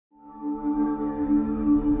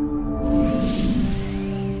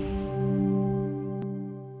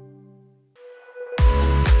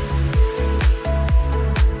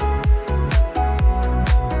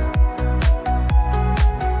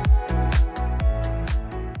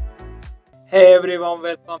Hey everyone,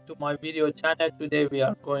 welcome to my video channel. Today we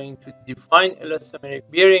are going to define elastomeric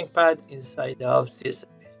bearing pad inside of CSI.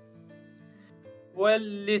 Well,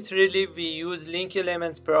 literally we use link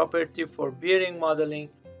elements property for bearing modeling.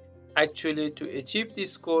 Actually, to achieve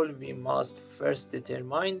this goal, we must first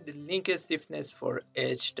determine the link stiffness for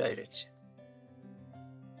each direction.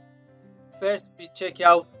 First, we check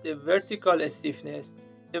out the vertical stiffness.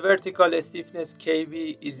 The vertical stiffness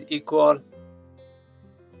Kb is equal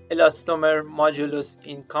elastomer modulus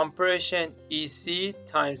in compression EC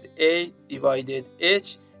times A divided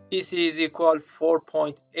H. EC is equal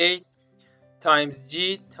 4.8 times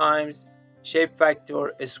G times shape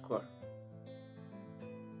factor square.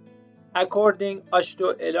 According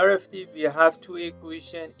to LRFD, we have two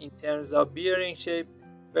equations in terms of bearing shape.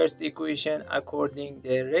 First equation according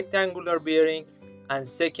the rectangular bearing and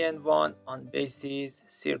second one on basis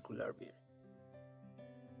circular bearing.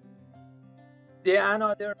 The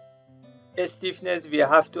another stiffness we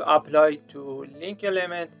have to apply to link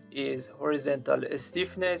element is horizontal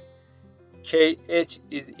stiffness. KH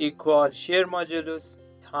is equal shear modulus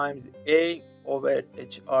times A over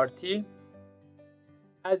HRT.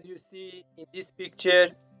 As you see in this picture,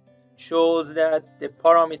 shows that the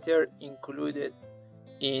parameter included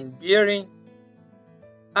in bearing.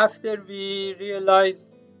 After we realize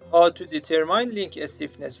how to determine link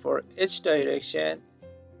stiffness for each direction,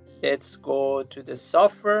 let's go to the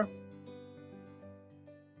software.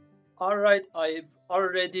 Alright, I've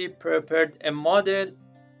already prepared a model.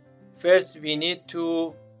 First, we need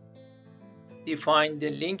to define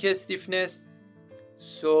the link stiffness.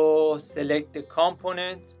 So select the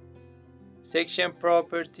component, section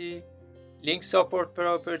property, link support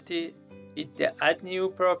property, hit the add new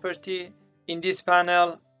property. In this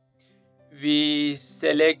panel, we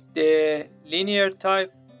select the linear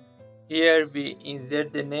type. Here we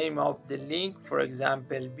insert the name of the link, for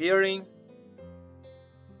example, bearing.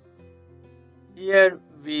 Here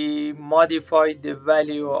we modify the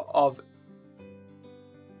value of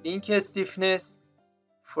link stiffness.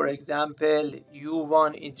 For example,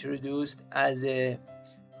 U1 introduced as a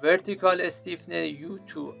vertical stiffness,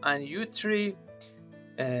 U2 and U3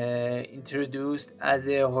 introduced as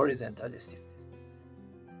a horizontal stiffness.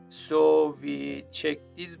 So we check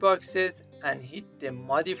these boxes and hit the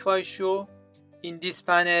modify show. In this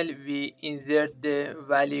panel, we insert the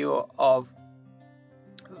value of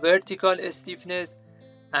vertical stiffness,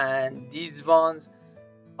 and these ones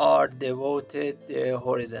are devoted the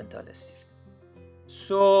horizontal stiffness.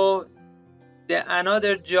 So the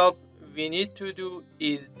another job we need to do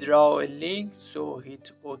is draw a link. So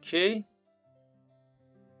hit OK.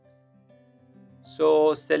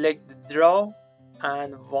 So select the draw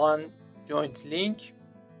and one joint link,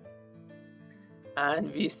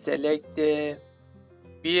 and we select the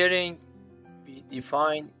bearing we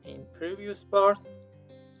defined in previous part.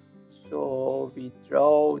 So we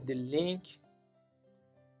draw the link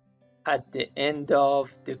at the end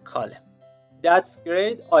of the column. That's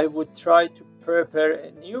great. I would try to prepare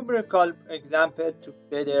a numerical example to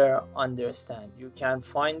better understand. You can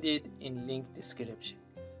find it in link description.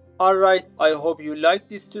 Alright, I hope you like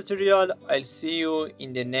this tutorial. I'll see you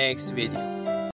in the next video.